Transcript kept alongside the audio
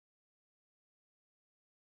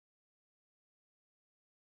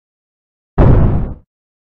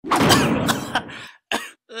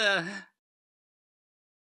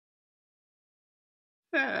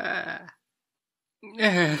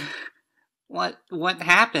What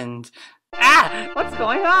happened? Ah! What's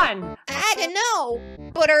going on? I don't know,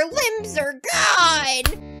 but our limbs are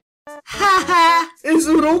gone! Haha! Is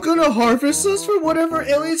Udo gonna harvest us for whatever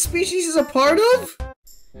alien species he's a part of?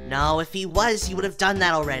 No, if he was, he would have done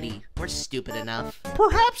that already. We're stupid enough.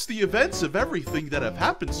 Perhaps the events of everything that have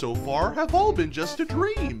happened so far have all been just a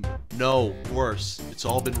dream. No, worse, it's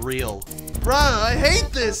all been real. Bruh, I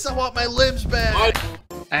hate this! I want my limbs back!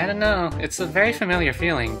 I don't know. It's a very familiar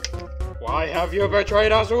feeling. Why have you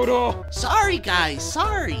betrayed us, Udo? Sorry, guys,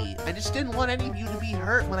 sorry. I just didn't want any of you to be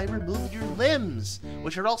hurt when I removed your limbs,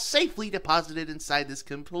 which are all safely deposited inside this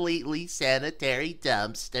completely sanitary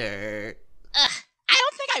dumpster. Ugh, I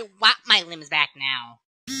don't think I want my limbs back now.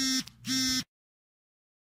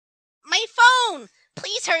 My phone!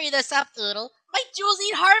 Please hurry this up, Oodle. My jewels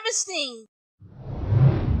need harvesting!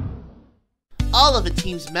 All of the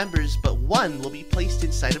team's members but one will be placed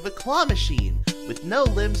inside of a claw machine, with no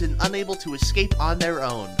limbs and unable to escape on their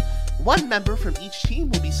own. One member from each team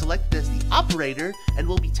will be selected as the operator and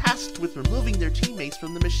will be tasked with removing their teammates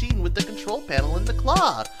from the machine with the control panel and the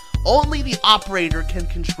claw. Only the operator can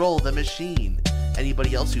control the machine.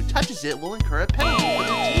 Anybody else who touches it will incur a penalty for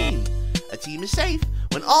their team. A team is safe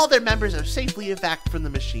when all their members are safely evac from the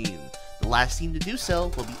machine. The last team to do so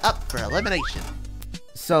will be up for elimination.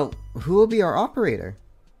 So, who will be our operator?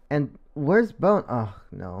 And where's Bone? Oh,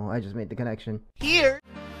 no, I just made the connection. Here!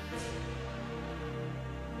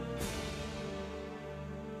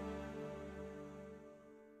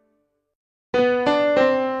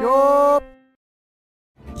 Yup!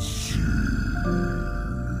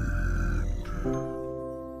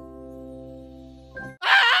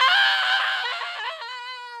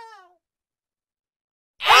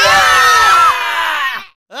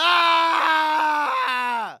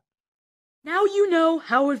 Now you know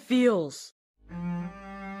how it feels.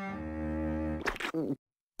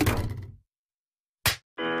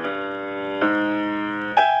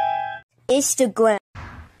 Instagram.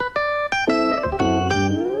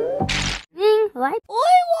 What?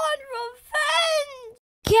 I want revenge!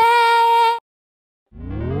 Yeah!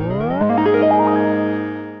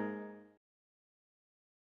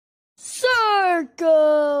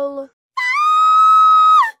 Circle!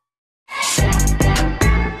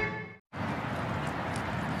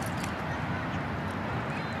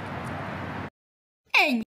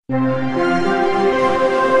 Hey!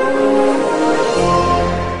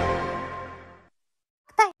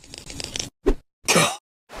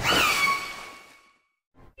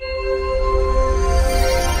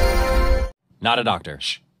 Not a doctor.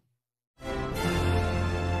 Shh.